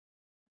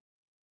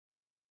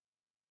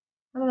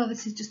Hello,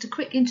 this is just a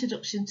quick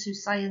introduction to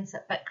science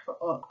at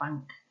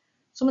Beckfootoakbank.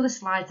 Some of the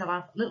slides I'll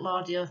have little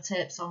audio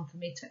tapes on for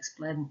me to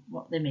explain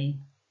what they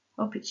mean.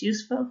 Hope it's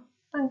useful.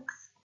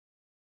 Thanks.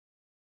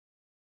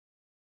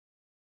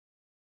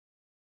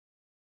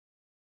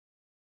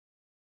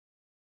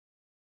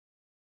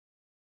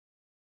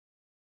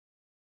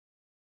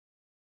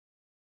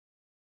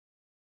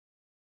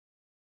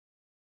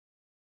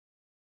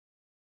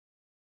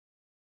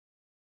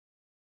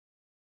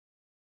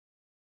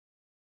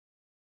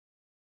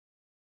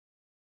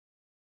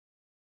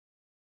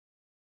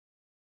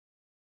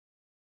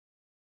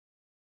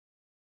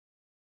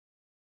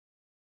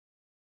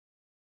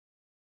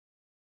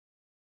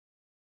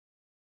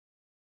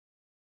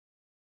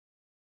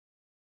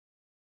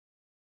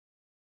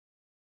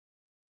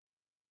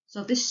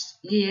 So this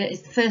year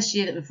is the first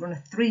year that we've run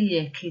a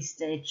 3-year Key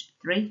Stage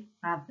 3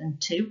 rather than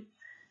 2.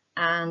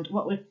 And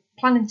what we're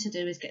planning to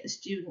do is get the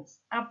students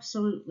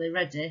absolutely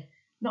ready,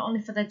 not only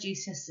for their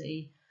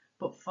GCSE,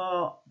 but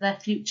for their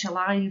future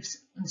lives.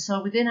 And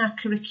so within our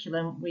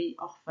curriculum, we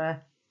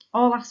offer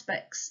all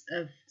aspects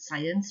of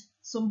science,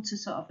 some to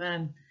sort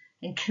of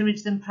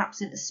encourage them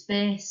perhaps into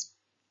space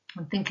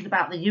and thinking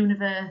about the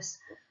universe.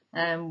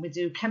 We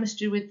do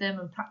chemistry with them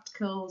and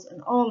practicals,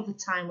 and all of the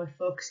time we're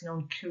focusing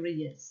on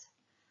careers.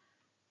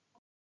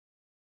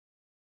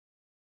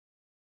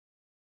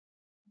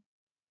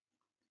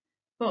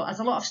 But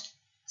as a lot of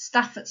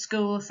staff at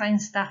school,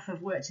 science staff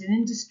have worked in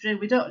industry,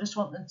 we don't just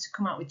want them to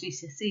come out with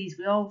GCSEs,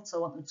 we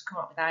also want them to come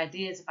out with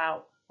ideas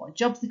about what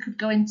jobs they could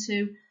go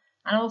into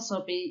and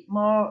also be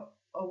more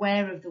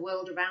aware of the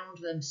world around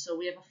them. So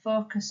we have a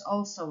focus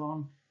also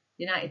on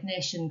United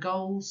Nations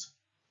goals,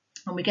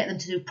 and we get them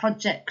to do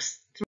projects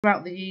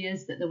throughout the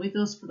years that they're with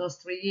us for those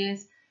 3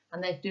 years,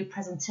 and they do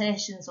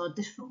presentations or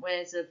different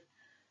ways of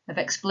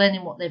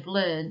explaining what they've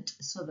learned,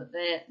 so that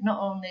they're not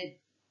only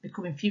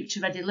becoming future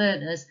ready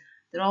learners,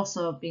 they're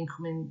also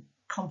becoming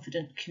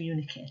confident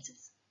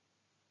communicators.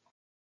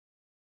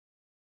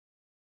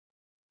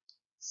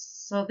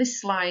 So this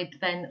slide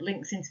then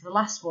links into the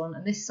last one,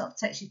 and this sort of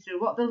takes you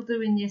through what they'll do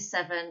in Year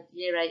 7,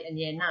 Year 8 and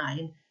Year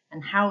 9,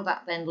 and how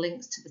that then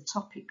links to the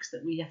topics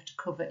that we have to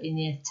cover in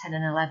Year 10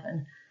 and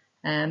 11.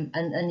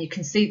 And you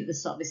can see that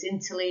there's sort of this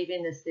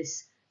interleaving, there's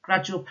this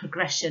gradual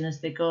progression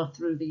as they go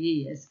through the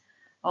years,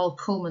 all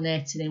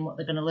culminating in what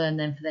they're going to learn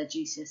then for their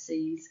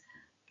GCSEs.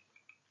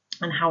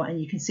 And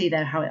you can see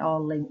there how it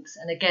all links.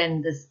 And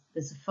again,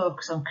 there's a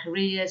focus on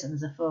careers and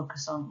there's a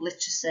focus on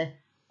literacy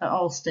at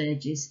all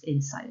stages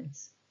in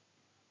science.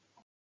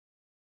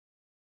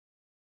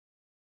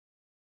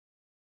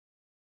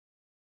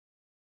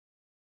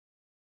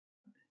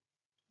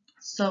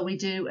 So we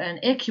do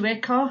an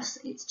AQA course.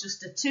 It's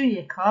just a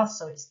 2-year course,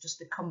 so it's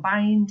just a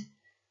combined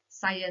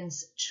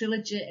science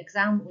trilogy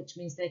exam, which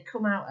means they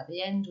come out at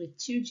the end with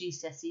 2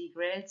 GCSE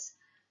grades.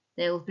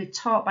 They'll be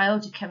taught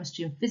biology,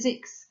 chemistry and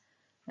physics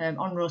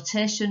on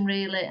rotation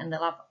really, and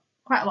they'll have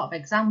quite a lot of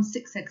exams,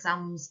 6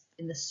 exams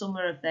in the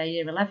summer of their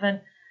Year 11,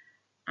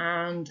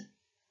 and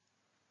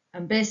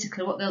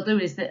basically what they'll do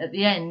is that at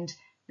the end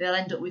they'll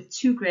end up with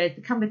 2 grades.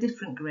 They can be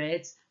different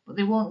grades, but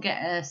they won't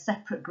get a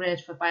separate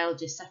grade for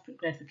biology, a separate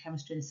grade for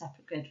chemistry and a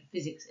separate grade for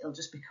physics. It'll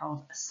just be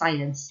called a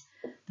science.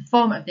 The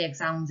format of the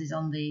exams is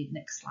on the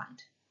next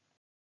slide.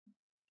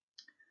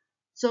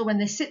 So when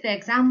they sit the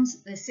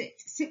exams, they sit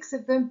 6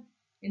 of them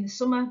in the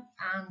summer,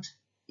 and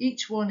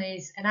each one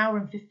is an hour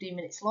and 15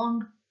 minutes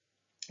long.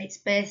 It's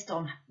based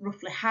on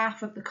roughly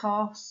half of the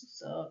course.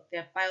 So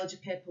the biology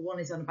paper 1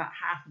 is on about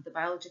half of the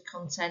biology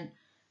content,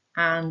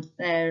 and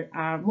there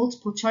are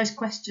multiple choice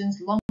questions,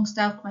 long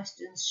style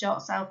questions,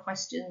 short style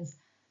questions,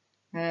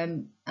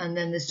 and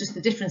then there's just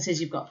the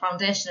differences. You've got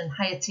foundation and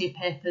higher tier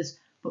papers,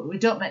 but we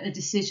don't make the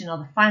decision or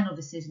the final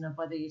decision of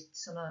whether your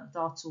son or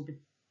daughter will be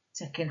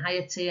taking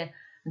higher tier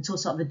until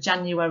sort of the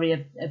January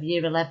of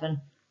Year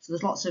 11. So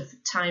there's lots of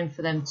time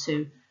for them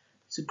to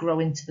grow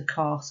into the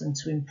course and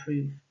to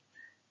improve.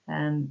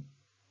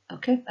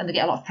 Okay, and they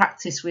get a lot of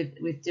practice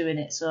with doing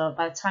it. So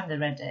by the time they're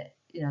ready,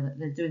 you know,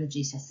 they're doing the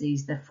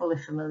GCSEs, they're fully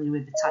familiar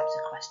with the types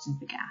of questions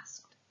they get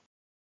asked.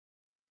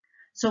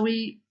 So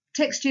we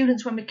take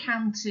students when we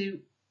can to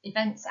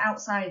events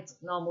outside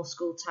normal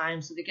school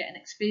time, so they get an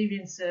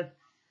experience of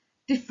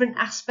different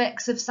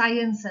aspects of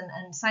science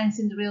and science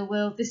in the real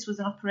world. This was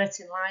an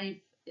Operating Live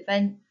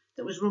event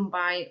that was run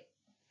by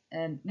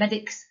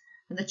medics,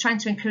 and they're trying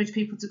to encourage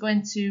people to go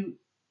into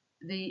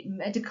the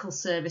medical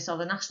service or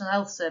the National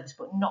Health Service,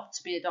 but not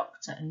to be a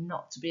doctor and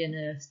not to be a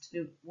nurse, to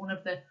be one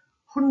of the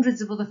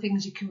hundreds of other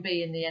things you can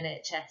be in the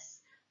NHS,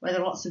 where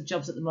there are lots of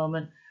jobs at the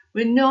moment.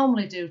 We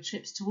normally do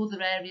trips to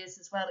other areas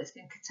as well. It's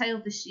been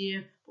curtailed this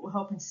year, but we're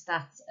hoping to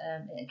start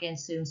it again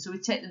soon. So we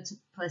take them to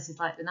places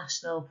like the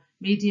National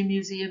Media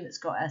Museum, that's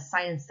got a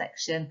science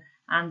section,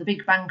 and the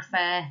Big Bang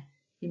Fair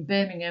in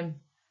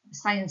Birmingham, a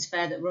science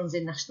fair that runs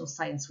in National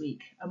Science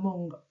Week,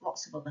 among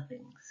lots of other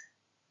things.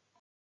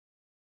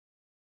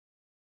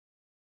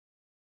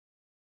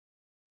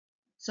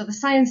 So the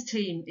science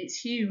team, it's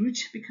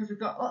huge because we've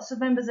got lots of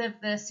members of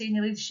the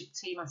senior leadership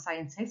team are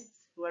scientists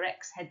who are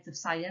ex-heads of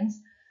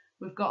science.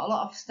 We've got a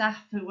lot of staff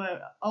who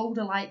were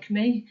older like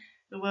me,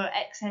 who were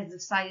ex-heads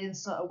of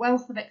science, so a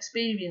wealth of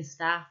experienced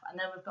staff. And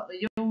then we've got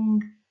the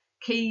young,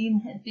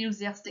 keen,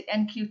 enthusiastic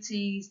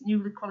NQTs,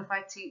 newly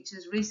qualified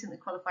teachers, recently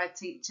qualified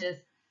teachers,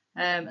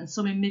 and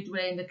some in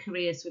midway in the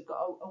career. So we've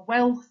got a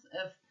wealth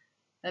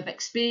of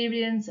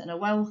experience and a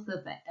wealth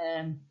of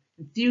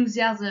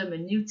enthusiasm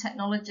and new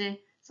technology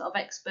sort of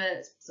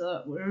experts.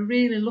 So we're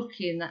really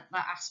lucky in that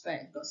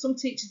aspect. We've got some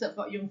teachers that have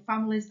got young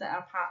families that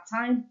are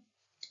part-time.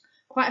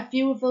 Quite a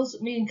few of us,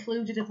 me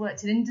included, have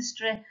worked in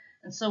industry,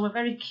 and so we're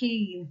very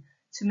keen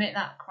to make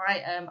that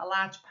quite a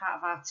large part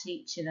of our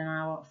teaching, and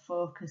our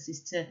focus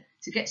is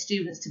to get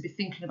students to be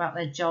thinking about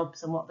their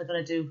jobs and what they're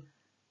going to do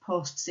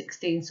post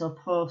 16, so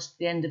post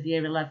the end of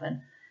year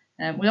 11.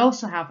 We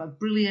also have a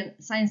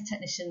brilliant science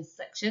technicians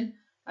section,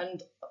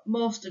 and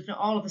most, if not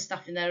all, of the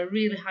staff in there are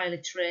really highly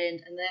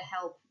trained, and they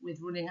help with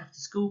running after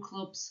school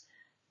clubs.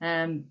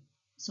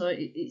 So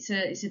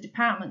it's a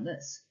department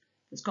that's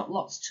got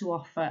lots to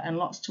offer, and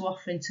lots to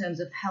offer in terms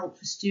of help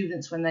for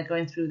students when they're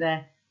going through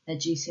their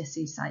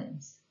GCSE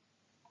science.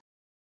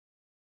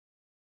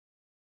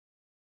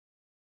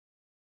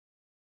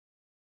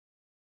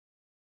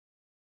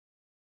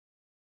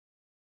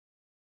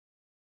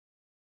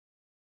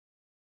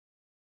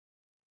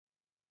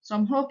 So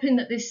I'm hoping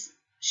that this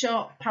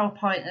short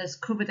PowerPoint has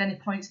covered any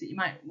points that you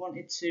might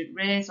wanted to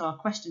raise or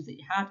questions that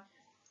you had.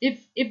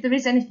 If there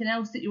is anything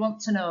else that you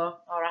want to know,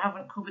 or I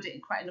haven't covered it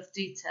in quite enough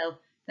detail,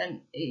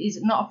 then it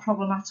is not a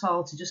problem at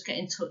all to just get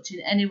in touch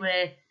in any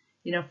way.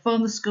 You know,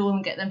 phone the school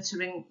and get them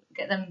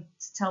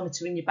to tell me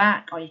to ring you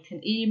back, or you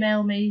can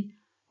email me,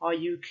 or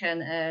you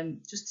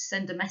can just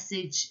send a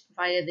message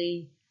via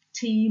the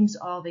Teams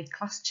or the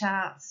class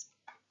charts.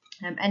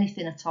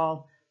 Anything at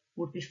all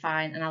would be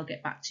fine, and I'll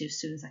get back to you as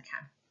soon as I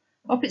can.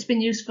 Hope it's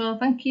been useful.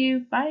 Thank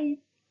you. Bye.